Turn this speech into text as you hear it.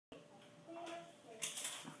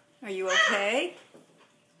Are you okay?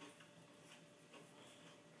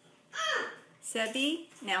 Sebi,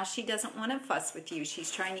 now she doesn't want to fuss with you.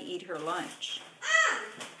 She's trying to eat her lunch.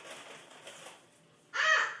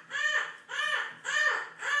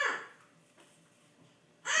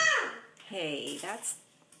 Hey,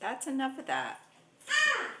 that's enough of that.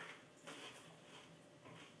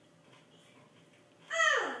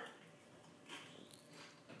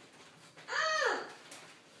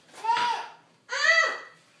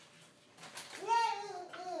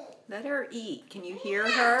 Let her eat. Can you hear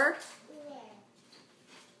her?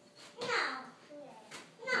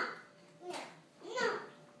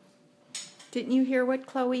 Didn't you hear what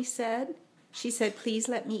Chloe said? She said, please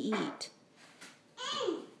let me eat.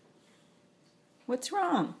 What's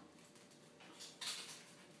wrong?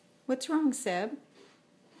 What's wrong, Seb?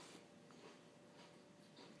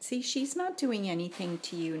 See, she's not doing anything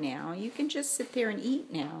to you now. You can just sit there and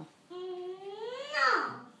eat now.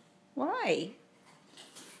 No. Why?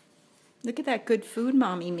 Look at that good food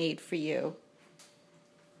Mommy made for you.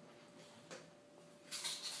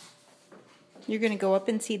 You're going to go up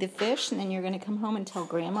and see the fish, and then you're going to come home and tell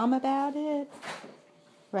Grandmom about it,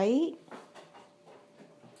 right?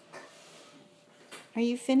 Are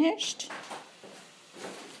you finished?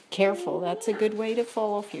 Careful, that's a good way to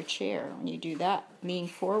fall off your chair when you do that lean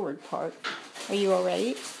forward part. Are you all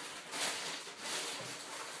right?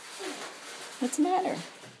 What's the matter?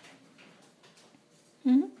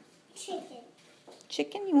 Chicken.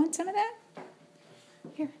 Chicken? You want some of that?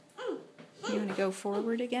 Here. You want to go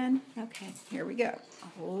forward again? Okay, here we go.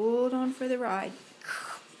 Hold on for the ride.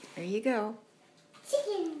 There you go.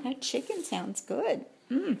 Chicken. That chicken sounds good.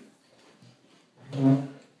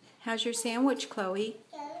 How's your sandwich, Chloe?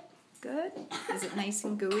 Good. Is it nice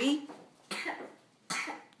and gooey?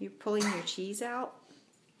 You're pulling your cheese out?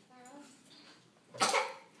 Nom,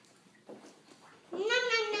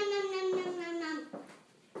 nom, nom, nom, nom, nom, nom, nom.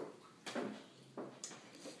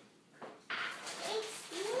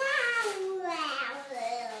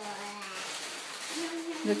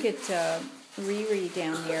 Look at Riri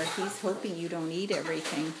down there. He's hoping you don't eat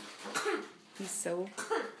everything. He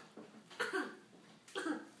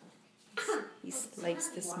likes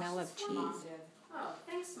the smell of cheese. Oh,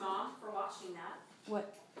 thanks, Mom, for washing that.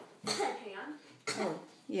 What? Pan. Oh,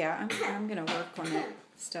 yeah, I'm going to work on that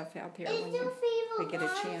stuff out there when we get a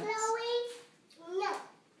chance. No.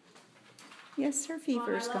 Yes, her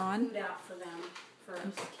fever's gone. Food out for them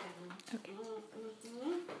first. Okay.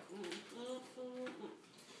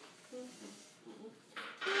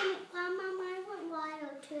 Mama, I want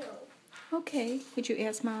water too. Okay, would you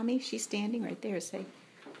ask Mommy? She's standing right there. Say,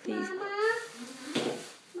 please.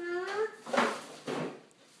 Mama?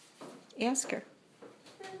 Ask her.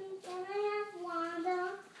 Mommy, can I have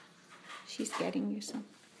water? She's getting you some.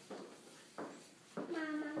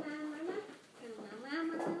 Mama.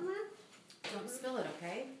 Don't spill it,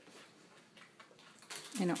 okay?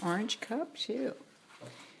 In an orange cup, too.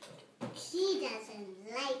 She doesn't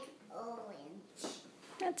like orange.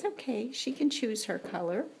 That's okay. She can choose her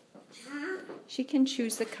color. Huh? She can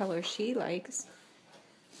choose the color she likes.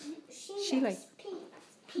 She likes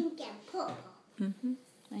pink and purple.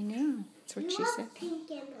 I know. That's what she said. Pink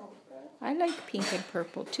and purple. I like pink and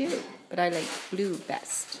purple, too. But I like blue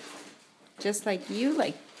best. Just like you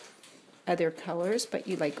like other colors, but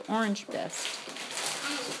you like orange best.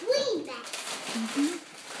 I like green best.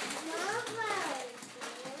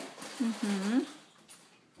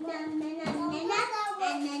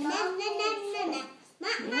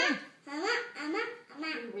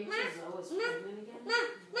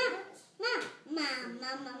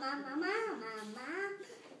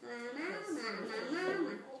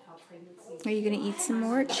 Are you going to eat some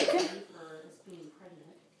more chicken?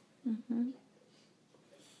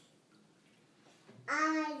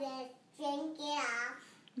 I just drink it up.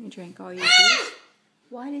 You drank all your juice?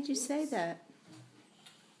 Why did you say that?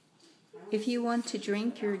 If you want to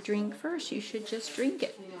drink your drink first, you should just drink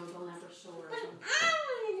it. But I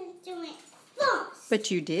wanted to do it first. But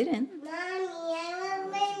you didn't. Mommy, I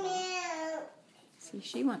want my milk. See,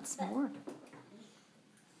 she wants more.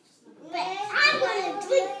 But I want to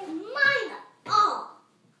drink mine all.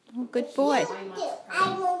 Oh, good boy.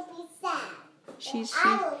 I won't be sad. I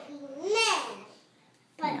will be mad.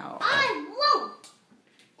 But No. I won't.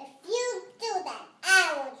 If you do that,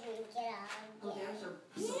 I will drink it all again.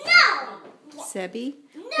 No! Sebi?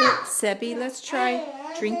 No! Sebi, let's try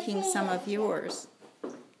drinking some of yours.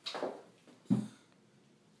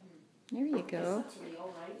 There you go.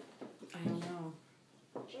 I don't know.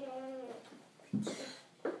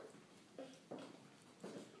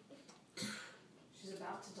 She's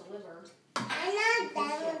about to deliver. I'm not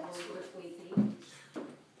done.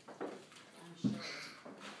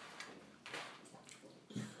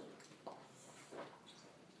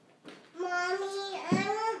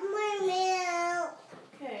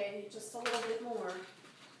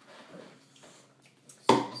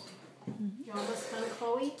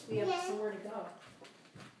 Chloe? We have somewhere to go.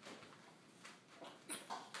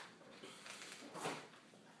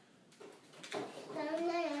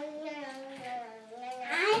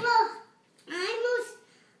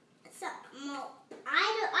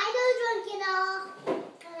 I don't drink it all.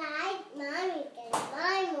 Mommy can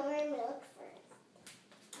buy more milk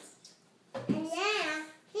first. And now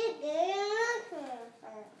she's getting milk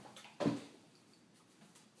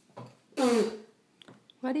first.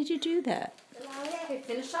 Why did you do that? Okay,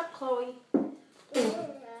 finish up, Chloe.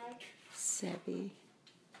 Sebby.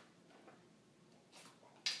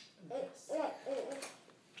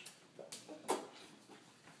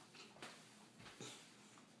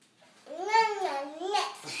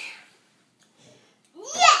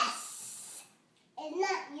 Yes! It's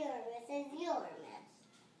not yours, it's your mess.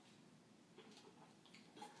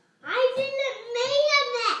 I didn't make a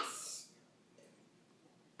mess.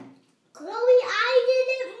 Chloe, I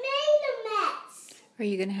didn't make a mess. Are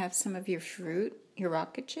you going to have some of your fruit, your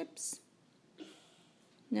rocket chips?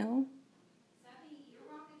 No?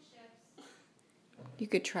 You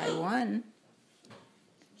could try one.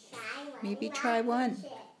 Maybe try one.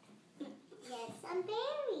 Get some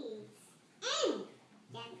berries.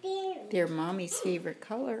 Get berries. They're Mommy's favorite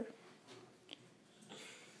color.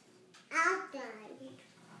 All done.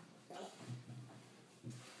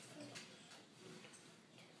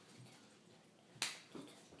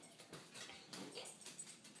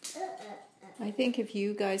 I think if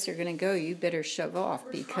you guys are going to go, you better shove off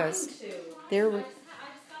because Trying to. there I were. just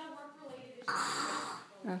got a work-related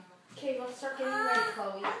issue. Okay, let's start getting ready,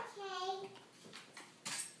 Chloe.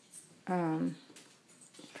 Okay.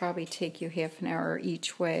 Probably take you half an hour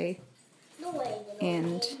each way, No way, little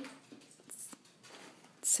and way.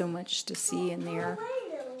 so much to see in there. No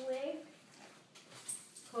way, little way.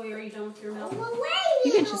 Chloe, are you done with your milk? No way,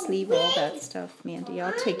 You can little just leave way. all that stuff, Mandy.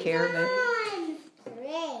 I'll take care of it.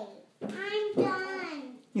 Great. I'm done.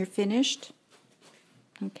 You're finished?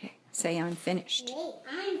 Okay. Say I'm finished. Great.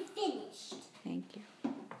 I'm